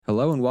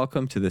Hello and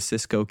welcome to the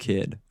Cisco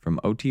Kid from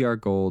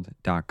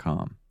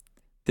OTRGold.com.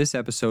 This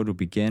episode will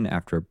begin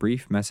after a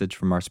brief message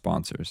from our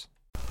sponsors.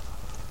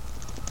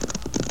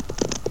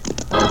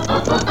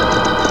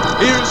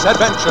 Here's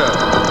adventure.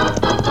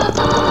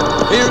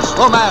 Here's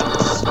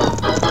romance.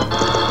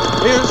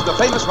 Here's the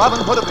famous Robin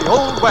Hood of the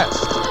Old West.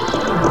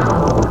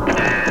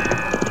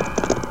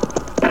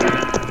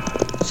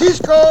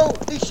 Cisco,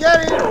 the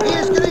sheriff, he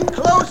is getting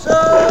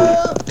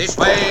closer. This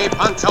way,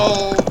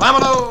 Pancho.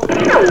 Vámonos.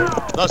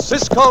 The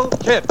Cisco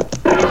Kid.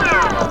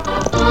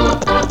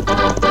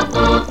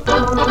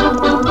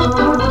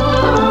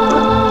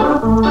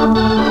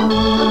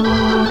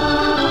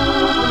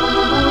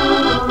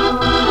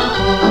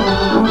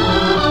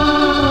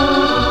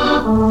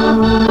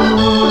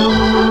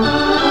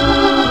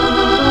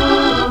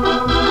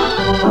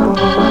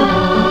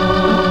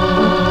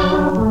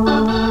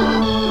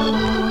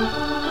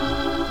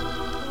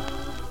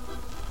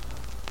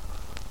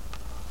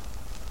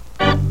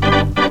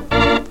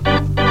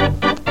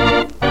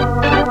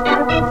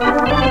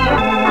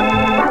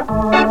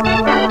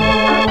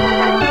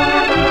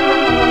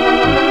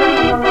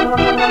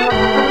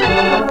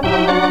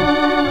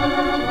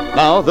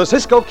 Now, the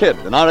Cisco Kid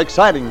in our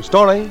exciting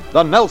story,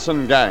 The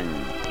Nelson Gang.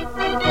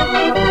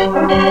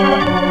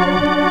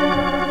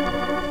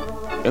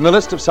 In the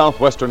list of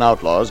Southwestern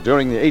outlaws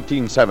during the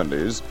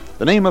 1870s,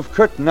 the name of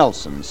Kurt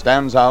Nelson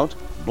stands out,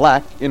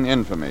 black in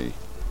infamy.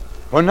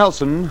 For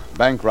Nelson,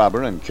 bank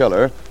robber and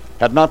killer,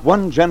 had not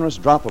one generous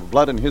drop of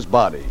blood in his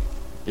body.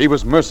 He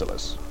was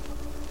merciless.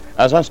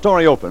 As our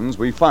story opens,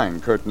 we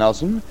find Kurt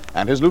Nelson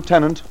and his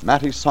lieutenant,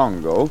 Matty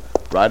Songo,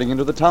 riding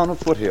into the town of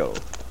Foothill.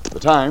 The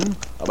time,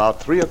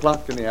 about 3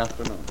 o'clock in the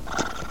afternoon.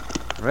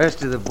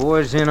 Rest of the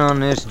boys in on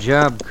this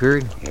job,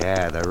 Kurt?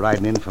 Yeah, they're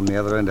riding in from the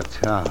other end of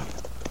town.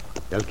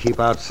 They'll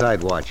keep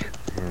outside watch.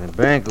 And the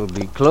bank will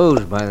be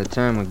closed by the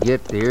time we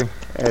get there.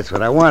 That's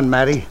what I want,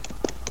 Matty.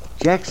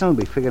 Jackson will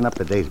be figuring up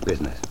the day's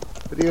business.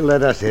 But he'll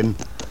let us in.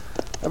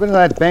 I've been to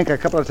that bank a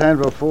couple of times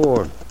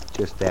before,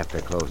 just after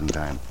closing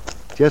time.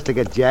 Just to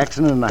get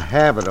Jackson in the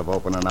habit of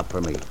opening up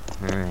for me.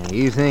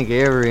 You think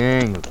every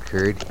angle,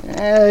 Kurt.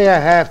 Yeah, you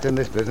have to in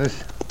this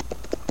business.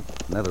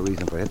 Another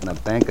reason for hitting a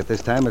bank at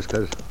this time is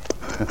because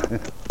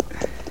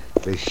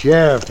the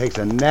sheriff takes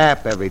a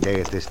nap every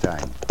day at this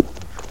time.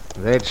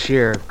 That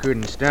sheriff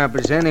couldn't stop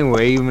us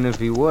anyway, even if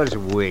he was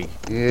awake.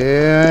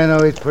 Yeah, I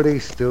know he's pretty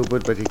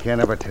stupid, but you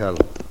can't ever tell.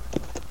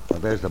 Well,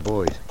 there's the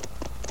boys,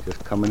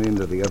 just coming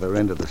into the other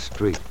end of the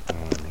street.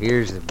 And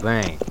here's the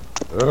bank.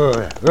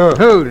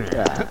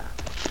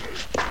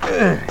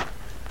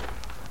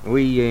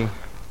 We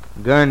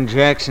gunned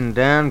Jackson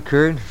down,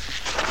 Kurt?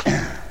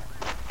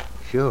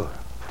 Sure.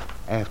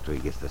 After he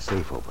gets the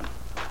safe open.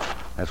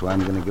 That's why I'm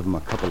going to give him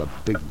a couple of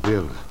big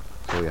bills,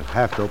 so he'll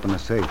have to open the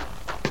safe.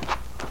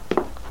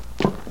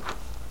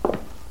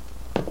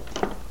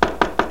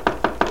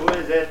 Who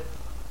is it?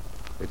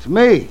 It's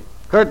me,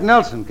 Kurt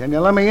Nelson. Can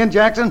you let me in,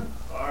 Jackson?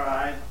 All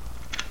right.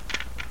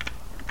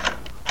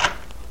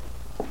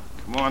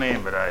 Come on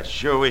in, but I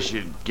sure wish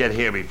you'd get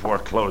here before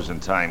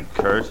closing time,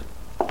 Kurt.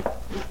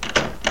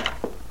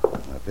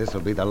 This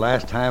will be the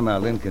last time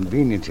I'll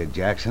inconvenience you,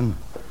 Jackson.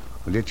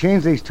 Will you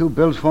change these 2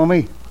 bills for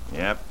me?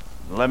 Yep.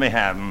 Let me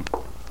have them.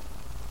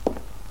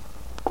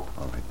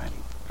 All right, Matty.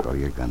 Throw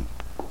your gun.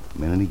 The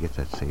minute he gets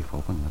that safe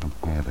open, let him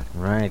have it.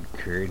 Right,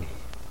 Kurt.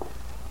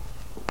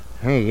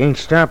 Hey, he ain't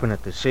stopping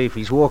at the safe.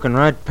 He's walking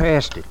right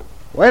past it.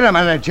 Wait a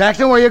minute,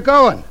 Jackson. Where you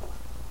going?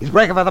 He's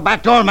breaking for the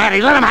back door,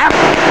 Matty. Let him have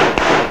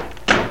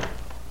it!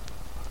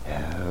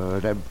 Oh,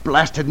 that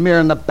blasted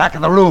mirror in the back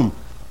of the room.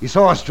 You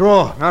saw a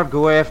straw. I'll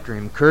go after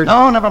him, Kurt.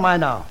 No, never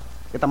mind now.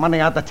 Get the money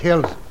out the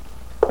tills.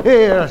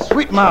 Here,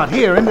 sweep 'em out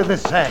here into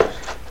this sack.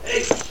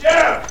 Hey,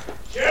 Sheriff!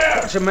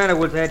 Sheriff! What's the matter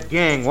with that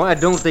gang? Why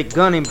don't they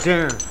gun him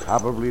down?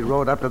 Probably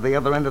rode up to the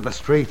other end of the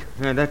street.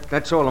 Yeah,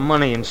 that's all the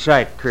money in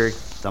sight, Kurt.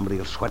 Somebody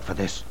will sweat for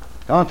this.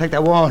 Don't think they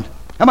won't.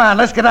 Come on,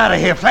 let's get out of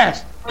here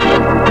fast.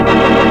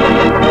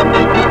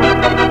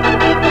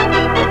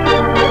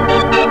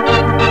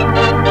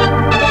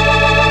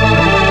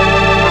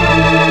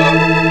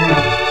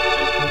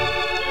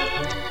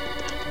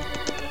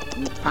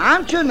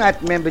 Pancho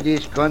not remember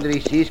this country,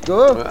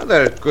 Cisco. Well,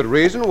 there's good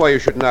reason why you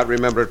should not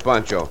remember it,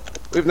 Pancho.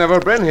 We've never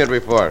been here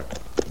before.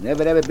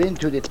 Never ever been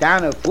to the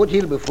town of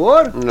Foothill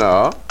before?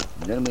 No.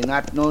 Then we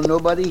not know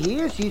nobody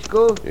here,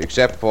 Cisco.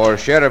 Except for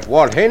Sheriff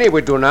Walt Haney,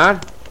 we do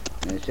not.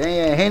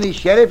 Say, any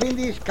sheriff in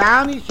this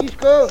county,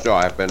 Cisco? So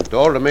I've been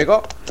told,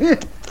 amigo. The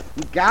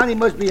county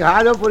must be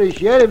hard up for the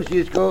sheriff,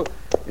 Cisco.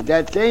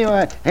 That thing,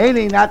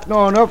 Haney not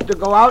know enough to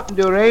go out in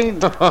the rain.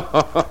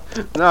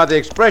 No, the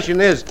expression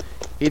is,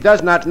 he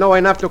does not know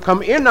enough to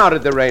come in out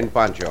of the rain,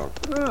 Pancho.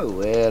 Oh,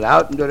 well,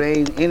 out in the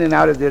rain, in and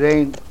out of the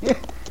rain.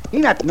 He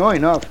not know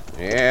enough.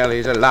 Well,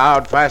 he's a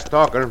loud, fast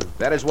talker.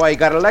 That is why he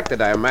got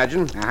elected, I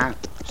imagine. Uh-huh.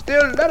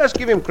 Still, let us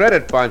give him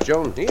credit,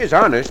 Pancho. He is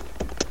honest.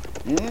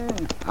 Yeah,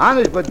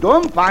 honest but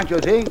dumb, Pancho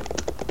think.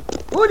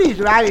 Who these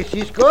riders,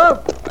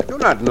 Cisco? I do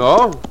not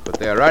know, but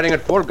they are riding at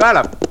full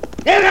gallop.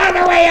 Get out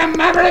of the way, you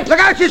maverick! Look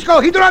out,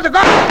 Cisco! He do not the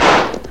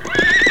gun!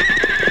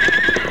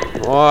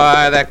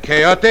 Why, that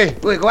coyote?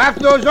 We go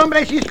after those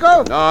hombres,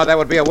 Cisco? No, that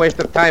would be a waste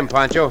of time,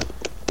 Pancho.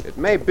 It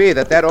may be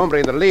that hombre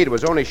in the lead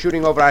was only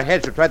shooting over our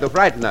heads to try to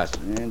frighten us.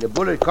 And the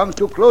bullet come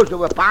too close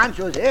over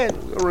Pancho's head.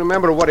 We'll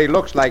remember what he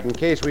looks like in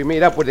case we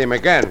meet up with him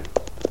again.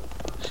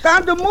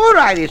 Sound the more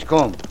riders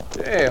come.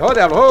 Hey, hold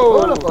up,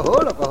 ho!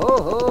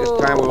 Ho. This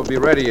time we'll be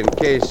ready in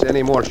case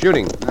any more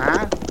shooting.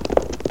 Huh?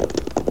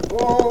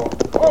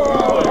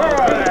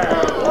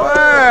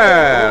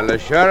 Well, the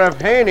Sheriff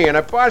Haney and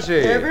a posse.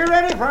 If you're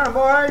ready for 'em,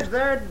 boys,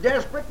 they're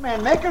desperate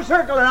men. Make a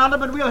circle around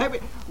them and we'll have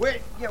it.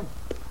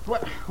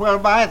 Well,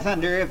 by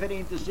thunder, if it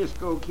ain't the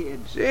Cisco Kid.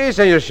 Si,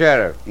 Senor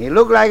Sheriff. It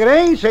look like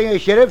rain, Senor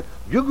Sheriff.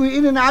 You go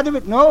in and out of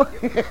it, no?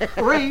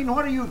 Rain?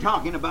 What are you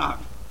talking about?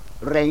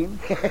 Rain?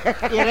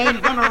 It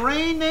ain't gonna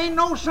rain. There ain't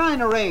no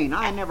sign of rain.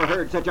 I never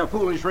heard such a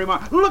foolish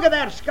remark. Look at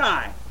that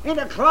sky. Ain't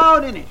a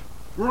cloud in it.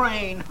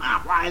 Rain.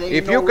 Why, there ain't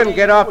If no you can rain.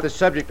 get off the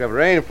subject of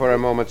rain for a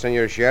moment,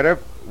 Senor Sheriff,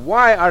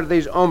 why are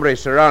these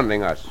hombres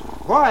surrounding us?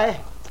 Why?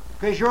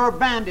 Because you're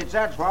bandits,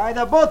 that's why.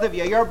 The both of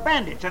you, you're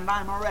bandits, and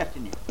I'm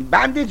arresting you.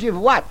 Bandits of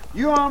what?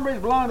 You hombres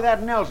belong to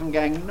that Nelson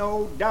gang.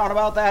 No doubt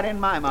about that in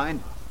my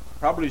mind.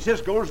 Probably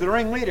Cisco's the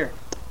ringleader.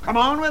 Come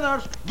on with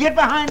us. Get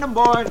behind them,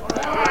 boys.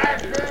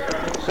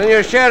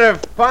 Senor Sheriff,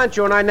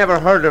 Pancho and I never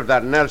heard of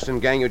that Nelson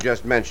gang you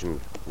just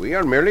mentioned. We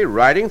are merely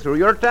riding through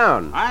your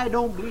town. I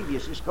don't believe you,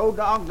 Cisco.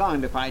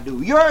 Doggone if I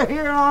do. You're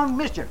here on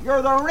mischief.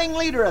 You're the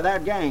ringleader of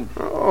that gang.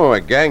 Oh, a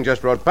gang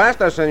just rode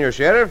past us, Senor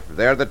Sheriff.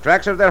 They're the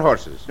tracks of their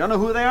horses. Don't know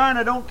who they are, and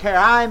I don't care.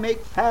 I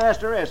make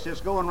fast arrests,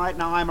 Cisco, and right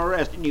now I'm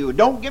arresting you.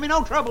 Don't give me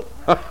no trouble.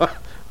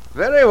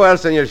 Very well,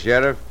 Senor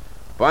Sheriff.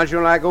 Pancho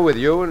and I go with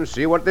you and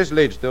see what this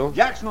leads to.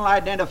 Jackson will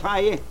identify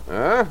you.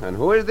 Huh? And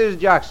who is this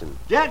Jackson?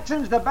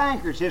 Jackson's the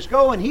banker,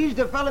 Cisco, and he's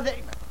the fella that...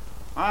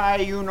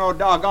 you know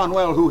doggone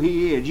well who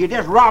he is. You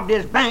just robbed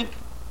his bank.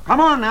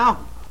 Come on now.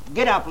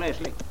 Get up,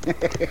 Leslie.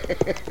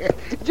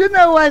 You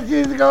know what,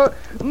 Cisco?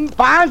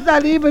 Pons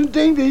not even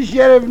think the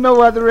sheriff know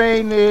what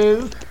rain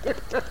is.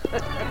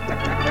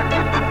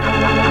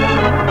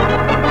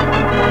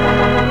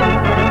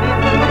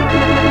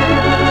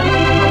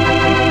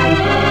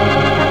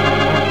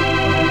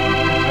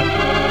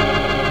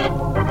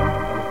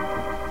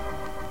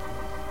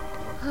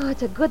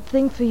 It's a good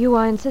thing for you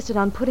I insisted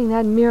on putting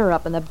that mirror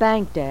up in the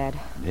bank, Dad.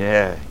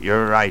 Yeah,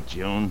 you're right,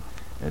 June.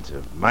 It's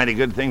a mighty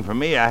good thing for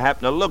me I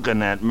happened to look in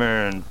that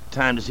mirror in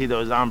time to see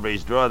those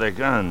hombres draw their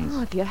guns.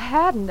 Oh, if you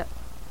hadn't...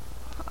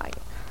 I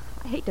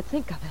hate to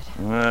think of it.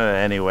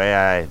 Anyway,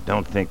 I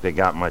don't think they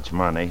got much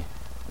money.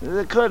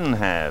 They couldn't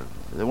have.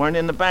 They weren't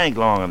in the bank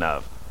long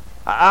enough.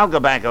 I'll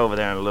go back over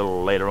there a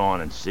little later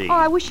on and see. Oh,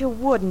 I wish you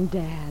wouldn't,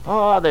 Dad.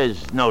 Oh,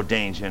 there's no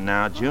danger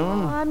now,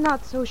 June. Oh, I'm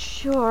not so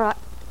sure.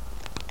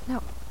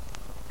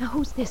 Now,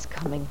 who's this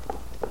coming?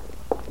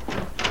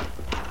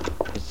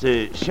 It's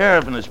the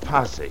sheriff and his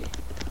posse.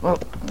 Well,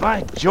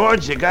 by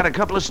George, they got a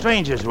couple of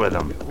strangers with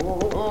them.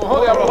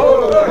 Hold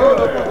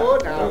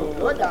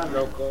down,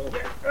 Loco.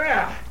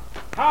 Yeah.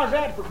 How's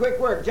that for quick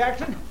work,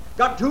 Jackson?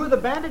 Got two of the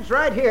bandits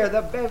right here.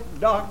 The best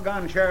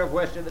doggone sheriff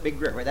west of the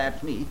Big River.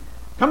 That's me.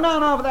 Come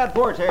down off of that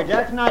porch there,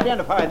 Jackson.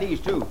 Identify these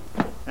two.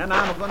 And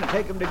I'm going to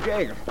take them to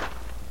jail.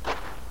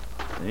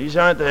 These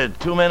aren't the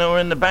two men who were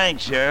in the bank,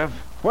 Sheriff.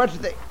 What's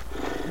the...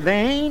 They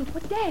ain't?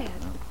 But, Dad,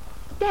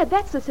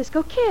 that's the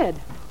Cisco Kid.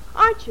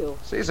 Aren't you?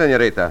 Si,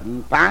 senorita.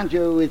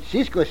 Pancho with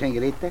Cisco,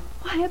 senorita.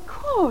 Why, of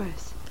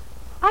course.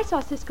 I saw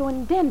Cisco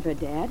in Denver,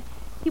 Dad.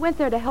 He went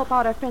there to help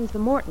out our friends, the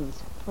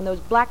Mortons, when those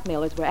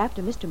blackmailers were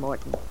after Mr.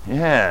 Morton.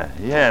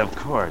 Yeah, of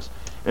course.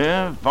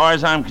 As far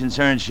as I'm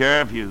concerned,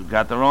 Sheriff, you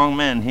got the wrong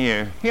men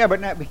here. Yeah,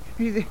 but now,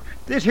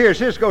 this here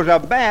Cisco's a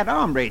bad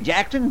hombre,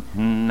 Jackson.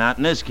 Not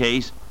in this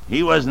case.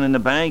 He wasn't in the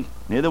bank.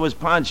 Neither was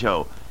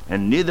Pancho.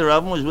 And neither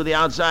of them was with the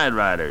outside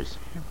riders.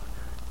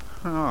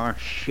 Oh,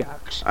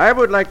 shucks. I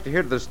would like to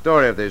hear the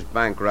story of this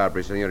bank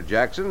robbery, Senor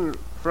Jackson,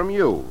 from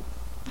you.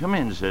 Come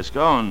in,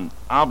 Cisco, and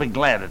I'll be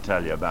glad to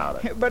tell you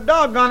about it. But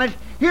doggone it,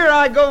 here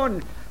I go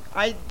and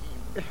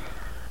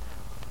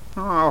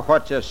Oh,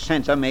 what's the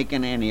sense of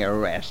making any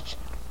arrests?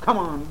 Come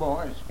on,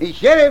 boys. Hey,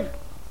 Sheriff,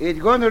 it's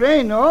going to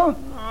rain, no?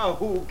 Oh,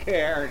 who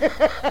cares?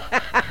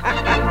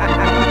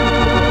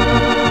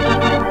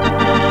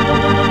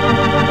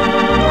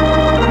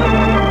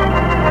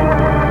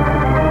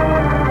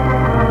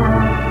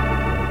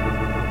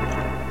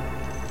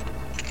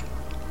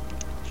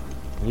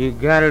 You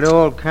got it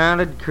all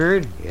counted,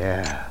 Kurt?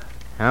 Yeah,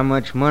 How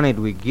much money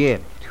did we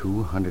get?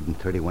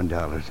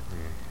 $231.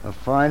 A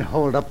fine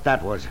hold-up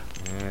that was.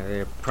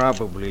 They're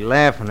probably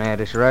laughing at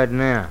us right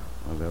now.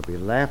 Well, they'll be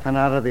laughing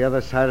out of the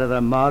other side of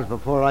their mouths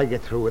before I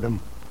get through with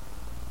them.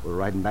 We're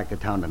riding back to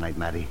town tonight,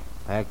 Matty.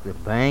 Back to the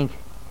bank?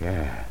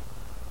 Yeah,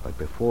 but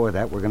before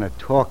that, we're going to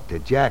talk to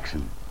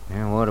Jackson.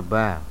 And what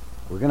about?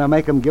 We're going to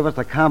make him give us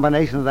the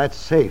combination of that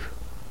safe.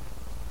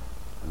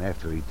 And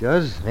after he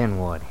does, Then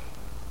what?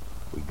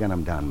 we gun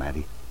him down,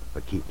 Matty,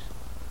 for keeps.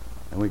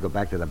 Then we go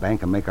back to the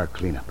bank and make our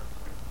cleanup.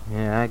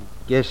 Yeah, I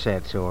guess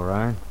that's all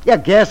right. You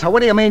guess? What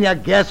do you mean, you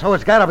guess? Oh,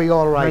 it's got to be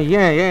all right.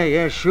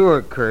 Yeah,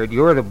 sure, Kurt.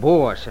 You're the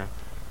boss.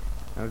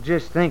 I was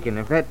just thinking,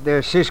 if that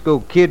there Cisco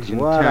kid's in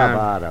What town...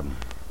 about him?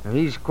 Now,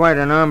 he's quite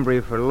an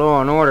hombre for law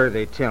and order,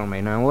 they tell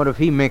me. Now, what if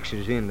he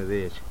mixes into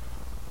this?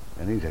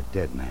 And he's a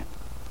dead man.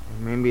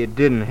 Maybe it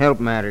didn't help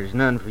matters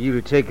none for you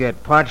to take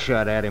that pot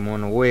shot at him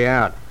on the way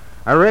out.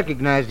 I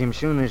recognized him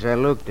soon as I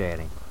looked at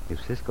him.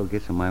 If Cisco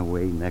gets in my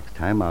way next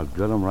time, I'll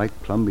drill him right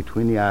plumb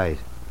between the eyes.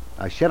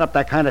 Now shut up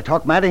that kind of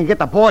talk, Matty, and get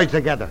the boys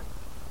together.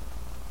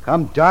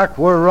 Come dark,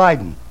 we're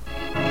riding.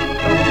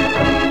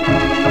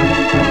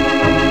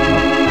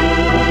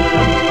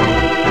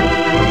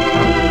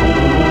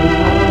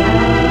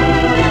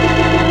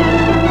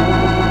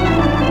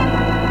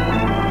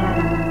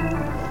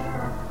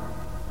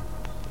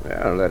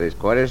 Well, that is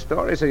quite a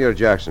story, Senor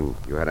Jackson.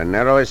 You had a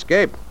narrow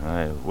escape.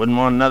 I wouldn't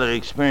want another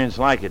experience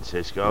like it,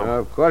 Cisco.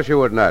 Of course you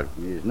would not.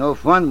 It's no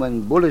fun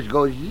when bullets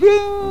go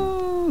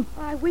zing.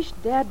 I wish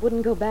Dad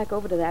wouldn't go back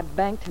over to that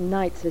bank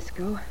tonight,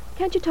 Cisco.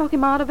 Can't you talk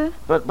him out of it?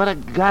 But I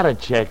gotta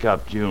check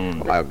up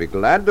June. I'll be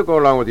glad to go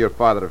along with your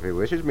father if he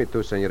wishes me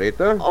to,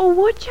 Senorita. Oh,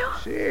 would you?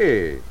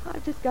 Si.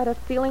 I've just got a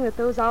feeling that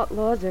those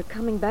outlaws are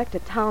coming back to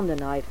town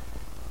tonight.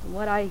 From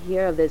what I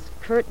hear of this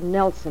Kurt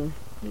Nelson,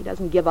 he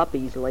doesn't give up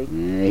easily.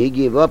 He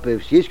give up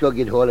if Cisco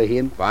get hold of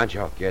him.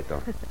 Pancho,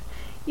 quieto.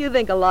 You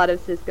think a lot of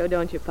Cisco,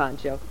 don't you,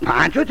 Pancho?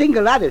 Pancho think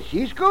a lot of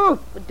Cisco?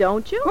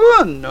 Don't you?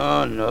 Oh,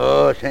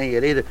 no,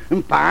 senorita.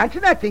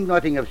 Pancho not think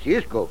nothing of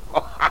Cisco.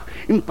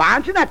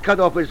 Pancho not cut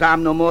off his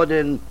arm no more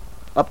than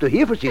up to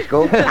here for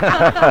Cisco.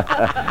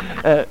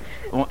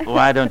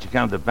 Why don't you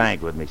come to the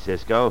bank with me,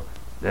 Cisco?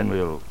 Then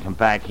we'll come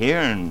back here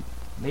and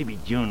maybe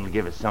June will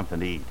give us something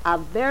to eat. A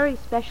very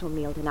special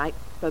meal tonight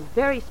for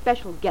very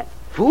special guests.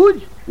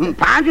 Foods?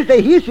 Pancho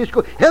stay here,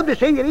 Cisco. Help the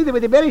senorita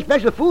with the very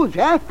special foods,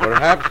 huh?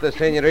 Perhaps the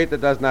senorita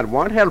does not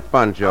want help,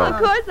 Pancho. Of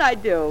course I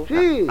do.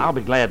 Si. I'll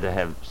be glad to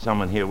have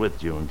someone here with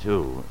June,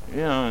 too. You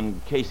know, in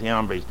case the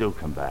hombres do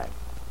come back.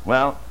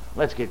 Well,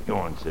 let's get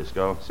going,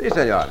 Cisco. Si,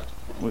 senor.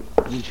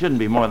 We shouldn't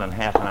be more than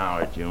half an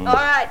hour, June. All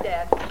right,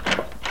 Dad.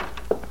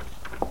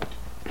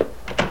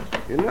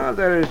 You know,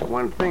 there is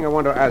one thing I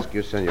want to ask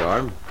you,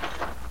 senor.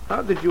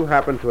 How did you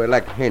happen to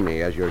elect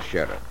Henny as your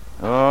sheriff?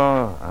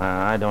 Oh,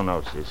 I don't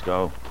know,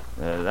 Cisco.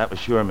 That was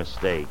sure a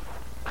mistake.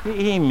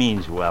 He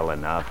means well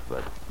enough,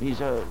 but he's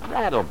a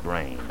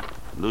rattlebrain.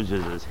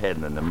 Loses his head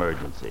in an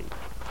emergency.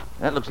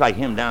 That looks like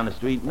him down the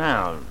street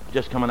now,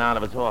 just coming out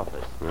of his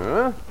office.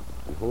 Huh?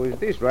 And who is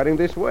this riding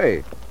this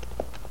way?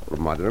 Well,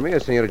 madre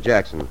mia, Senor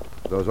Jackson.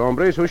 Those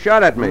hombres who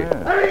shot at me. Yeah.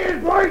 There he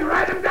is, boys.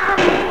 Ride him down.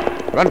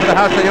 Run for the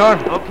house, senor.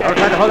 Okay. I'll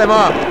try to hold them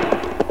off.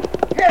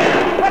 Here,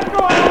 what's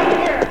going on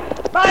here?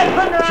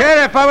 500.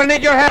 Sheriff, I will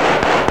need your help.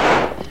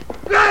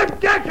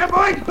 Grab Jackson,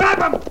 boys. Grab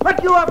him.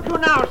 What you up to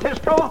now,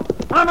 Cisco?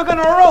 I'm going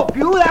to rope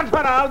you. That's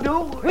what I'll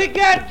do. We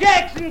got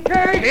Jackson,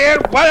 Kurt. Here,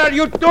 what are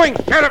you doing,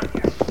 Sheriff?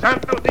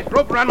 Santo, this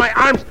rope around my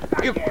arms.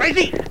 Are you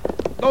crazy?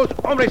 Those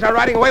hombres are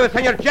riding away with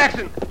Senor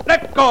Jackson.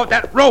 Let go of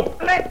that rope.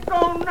 Let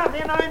go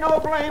nothing. I know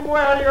blame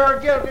well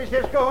you're guilty,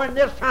 Cisco, and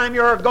this time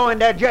you're going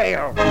to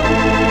jail.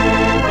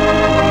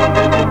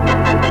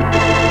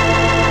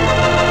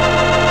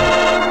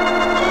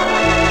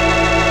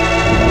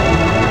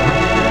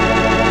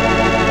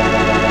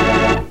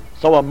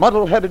 So a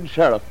muddle-headed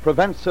sheriff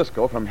prevents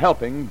Cisco from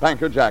helping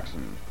Banker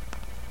Jackson.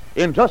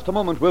 In just a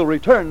moment, we'll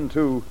return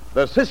to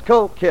the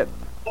Cisco Kid.